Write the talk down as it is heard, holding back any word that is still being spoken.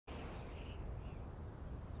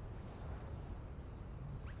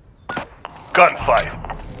Gunfight.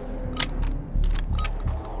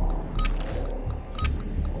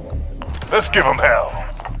 Let's give them hell.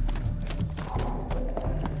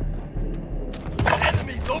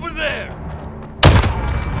 Enemies over there!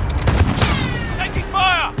 Taking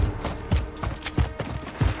fire!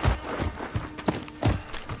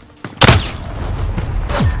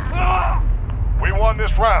 We won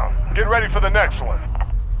this round. Get ready for the next one.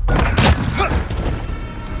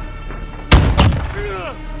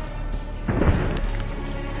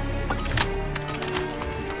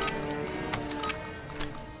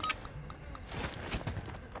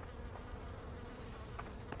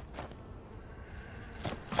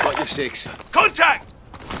 Got your 6. Contact!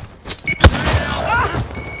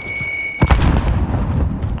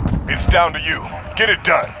 It's down to you. Get it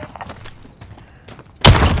done.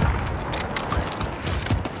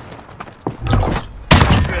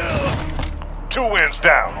 Two wins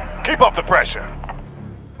down. Keep up the pressure.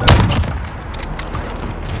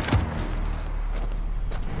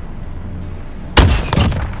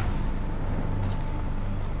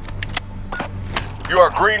 You are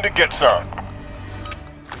green to get some.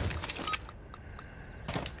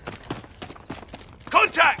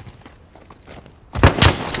 Contact!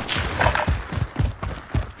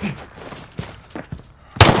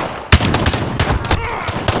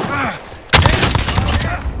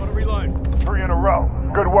 Gotta reload. 3 in a row.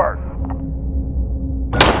 Good work.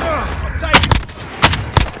 Take it.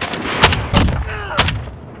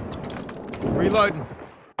 Reloading.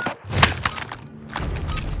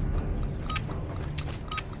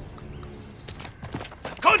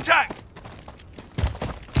 Contact!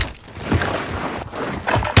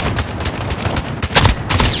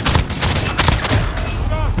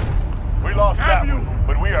 We lost that one,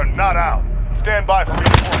 but we are not out. Stand by for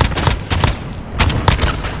reinforcements.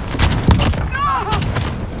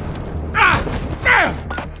 Damn!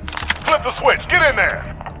 Flip the switch. Get in there.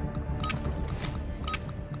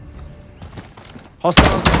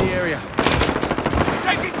 Hostiles in the area.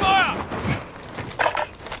 Taking fire!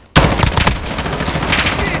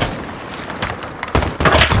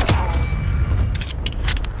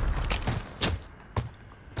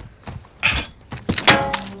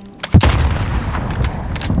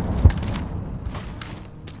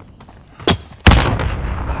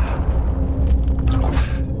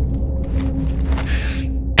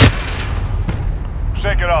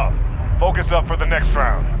 Shake it off. Focus up for the next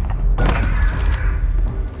round.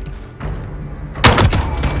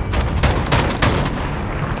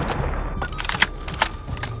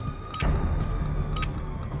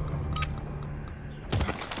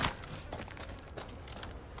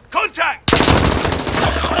 Contact!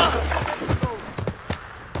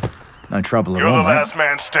 No trouble at You're all, the mate. last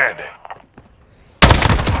man standing.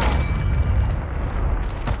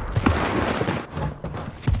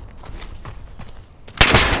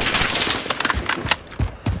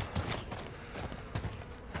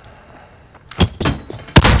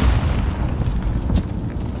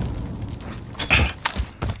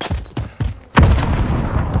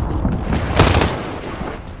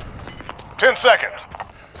 Ten seconds.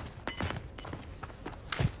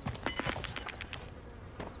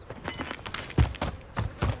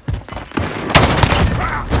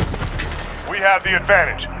 We have the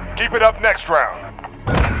advantage. Keep it up next round.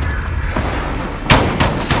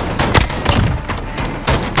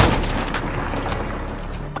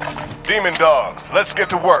 Demon dogs, let's get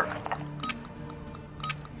to work.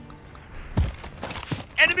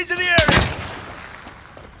 Enemies in the area!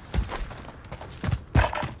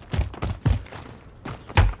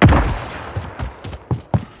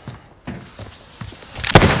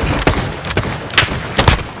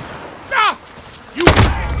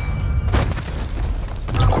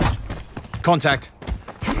 Contact.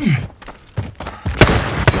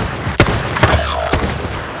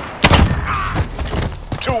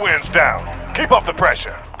 Two wins down. Keep up the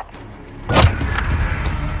pressure.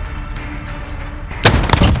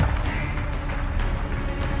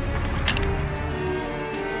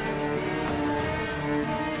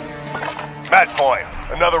 Match point.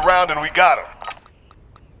 Another round and we got him.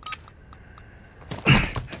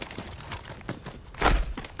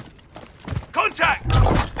 Contact!